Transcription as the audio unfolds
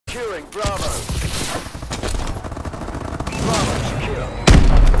Securing Bravo. Bravo secure.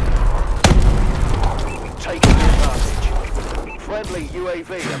 Taking the advantage. Friendly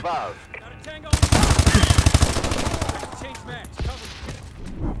UAV above. Got a tango. Change mags. Cover.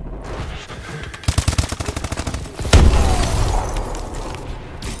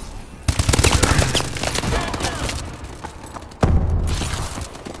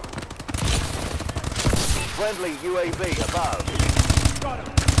 Friendly UAV above. Got him.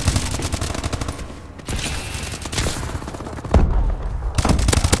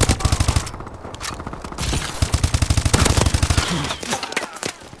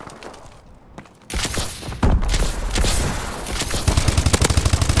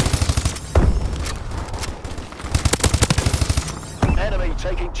 Enemy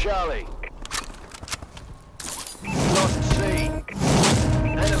taking Charlie. Lost C.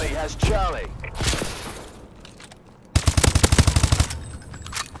 Enemy has Charlie.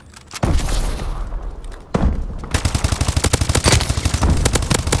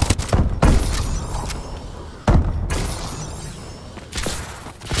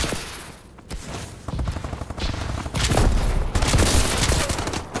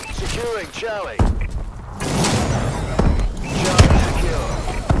 Securing Charlie. Charlie secure.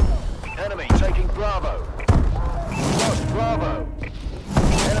 Enemy taking Bravo. Lost Bravo.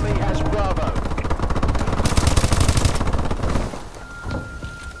 Enemy has Bravo.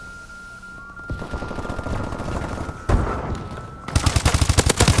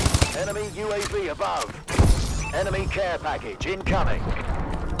 Enemy UAV above. Enemy care package incoming.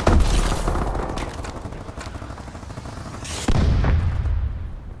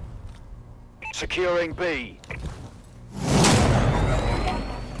 Securing B.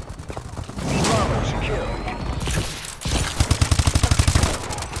 Bravo secure.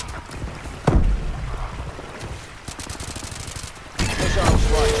 Missile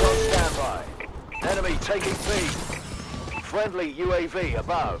strikes on standby. Enemy taking B. Friendly UAV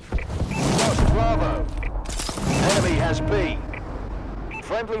above. Lost Bravo. Enemy has B.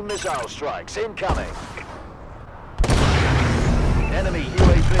 Friendly missile strikes incoming. Enemy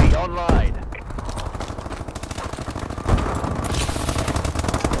UAV online.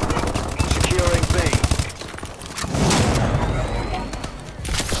 Securing B.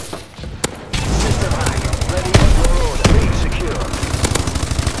 System hack, ready on your order. B secure.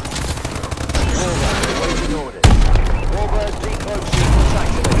 Warbird awaiting orders. Warbird decloak sequence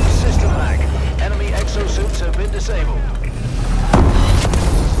activated. System hack. Enemy exosuits have been disabled.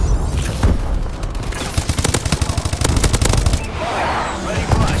 Ready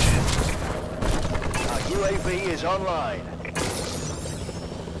for action. Our UAV is online.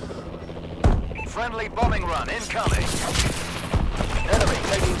 Friendly bombing run incoming. Enemy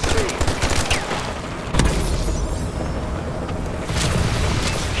taking C.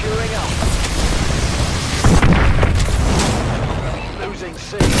 Securing Alpha. Losing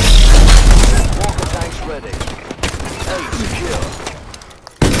C. Walker tanks ready. A secure.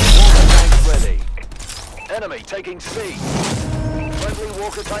 Walker tanks ready. Enemy taking C. Friendly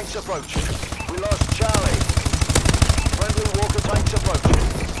Walker tanks approaching. We lost Charlie. Friendly Walker tanks approaching.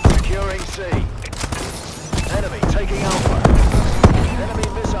 Securing C. Enemy taking Alpha. Enemy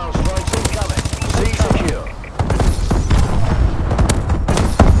missile strikes incoming. C secure.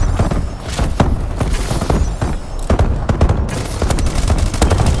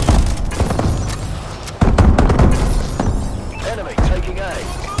 Enemy taking A.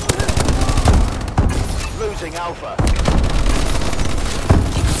 Losing Alpha.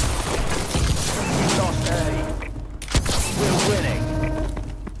 We lost A. We're winning.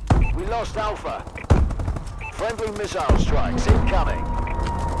 We lost Alpha. Friendly missile strikes incoming.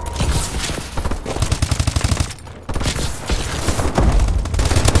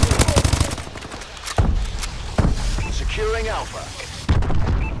 Securing Alpha.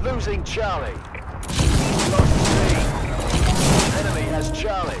 Losing Charlie. Lost C. Enemy has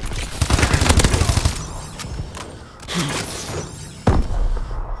Charlie.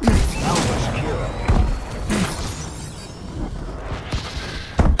 Alpha secure.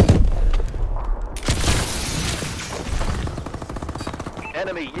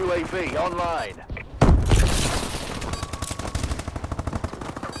 Enemy UAV online.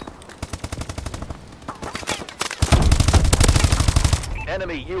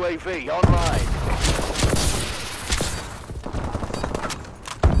 Enemy UAV online.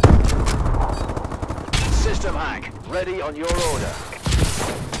 System hack, ready on your order.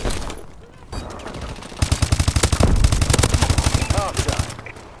 Half time.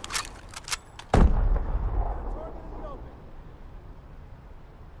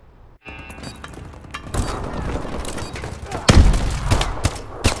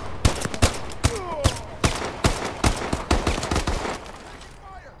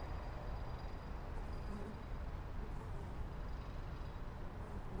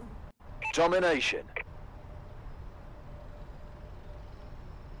 Domination.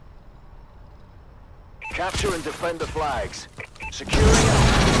 Capture and defend the flags. Securing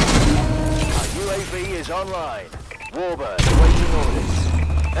Our UAV is online. Warbird awaiting orders.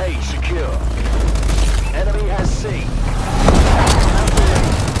 A secure. Enemy has C.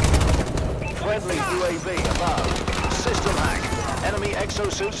 Friendly UAV above. System hack. Enemy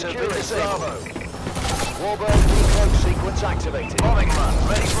exosuits have been disabled. Warbird decloak sequence activated. Bombing run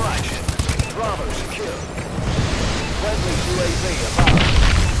ready for action. Bravo secure. Friendly UAV above.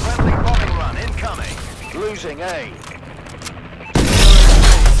 Friendly bombing run incoming. Losing A.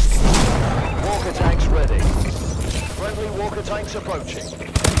 Walker tanks ready. Friendly walker tanks approaching.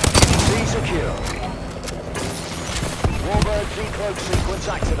 C secure. Warbird decloak sequence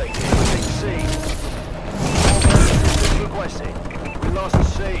activated. Losing C. Warbird assistance requested. We lost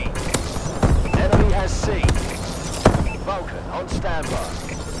C. Enemy has C. Vulcan on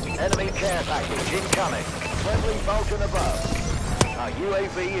standby. Enemy care package incoming. Friendly Vulcan above. Our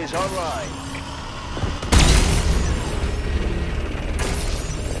UAV is online.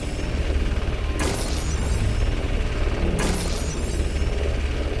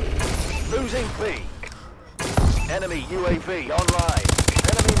 Losing B. Enemy UAV online.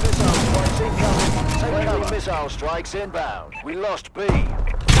 Enemy missile strikes incoming. Take cover. Missile strikes inbound. We lost B. System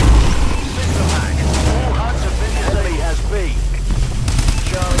hack. All hunts have been disabled. Enemy has B.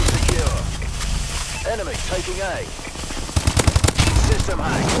 Charlie secure. Enemy taking A. System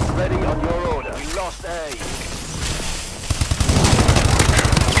hack. Ready on your order. We lost A.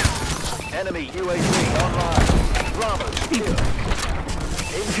 Enemy UAV online. Bravo secure.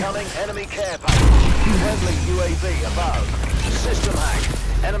 Incoming enemy care package. Friendly UAV above. System hack.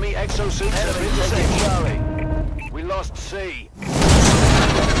 Enemy exosuits have been taking Charlie. We lost C.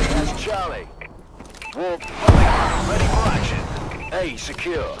 Enemy has Charlie. Warp ready for action. A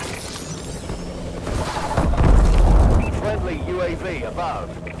secure. Friendly UAV above.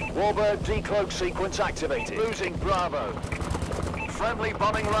 Warbird decloak sequence activated. Losing Bravo. Friendly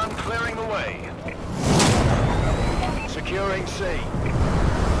bombing run clearing the way. Securing C.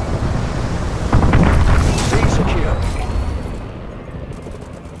 C secure.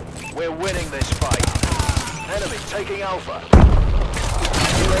 We're winning this fight. Enemy taking Alpha.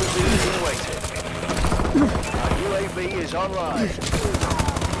 UAV is in waiting. Our UAV is online.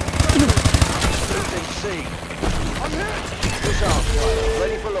 Losing C. I'm hit. Missile strike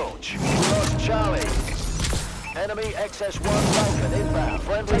ready for launch. We lost Charlie. Enemy XS-1 Falcon inbound.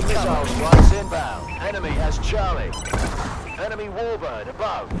 Friendly missile strikes inbound. Enemy has Charlie. Enemy Warbird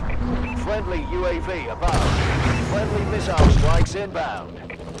above. Friendly UAV above. Friendly missile strikes inbound.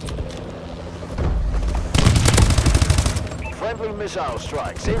 Friendly missile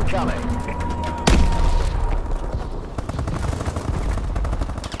strikes incoming.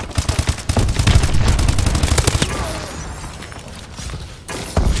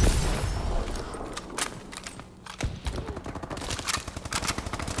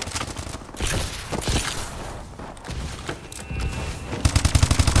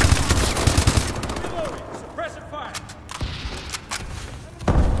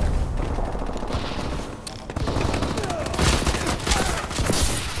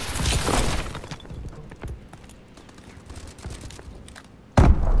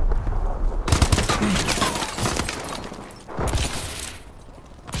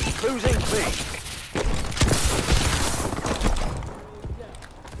 Losing B.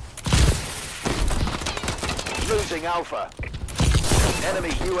 Losing Alpha.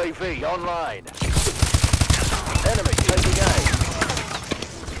 Enemy UAV online. Enemy taking A.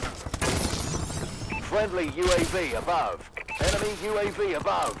 Friendly UAV above. Enemy UAV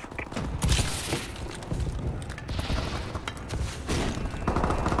above.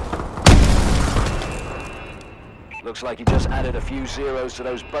 Looks like you just added a few zeros to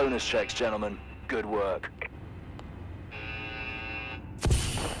those bonus checks, gentlemen. Good work.